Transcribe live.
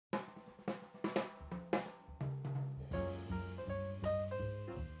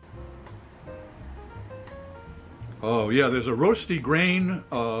Oh yeah, there's a roasty grain,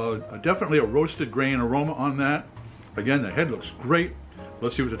 definitely a roasted grain aroma on that. Again, the head looks great.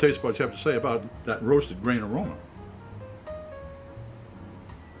 Let's see what the taste buds have to say about that roasted grain aroma.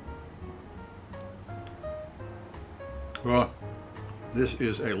 Well, this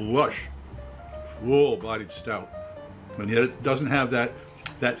is a lush, full-bodied stout, and yet it doesn't have that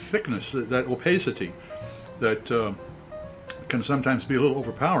thickness, that opacity that can sometimes be a little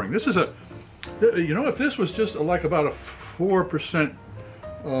overpowering. This is a, you know, if this was just like about a 4%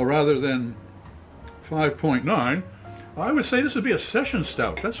 rather than 5.9, I would say this would be a session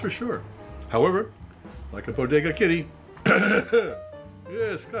stout, that's for sure. However, like a Bodega Kitty, yeah,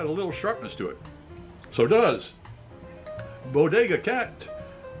 it's got a little sharpness to it. So does Bodega Cat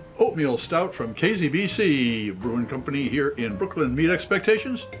Oatmeal Stout from KCBC Brewing Company here in Brooklyn. Meet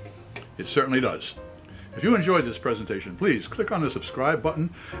expectations? It certainly does. If you enjoyed this presentation, please click on the subscribe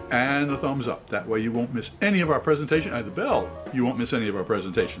button and the thumbs up. That way you won't miss any of our presentation, and the bell, you won't miss any of our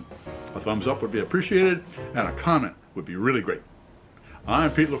presentation. A thumbs up would be appreciated, and a comment would be really great.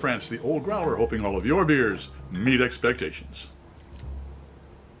 I'm Pete LaFrance, the Old Growler, hoping all of your beers meet expectations.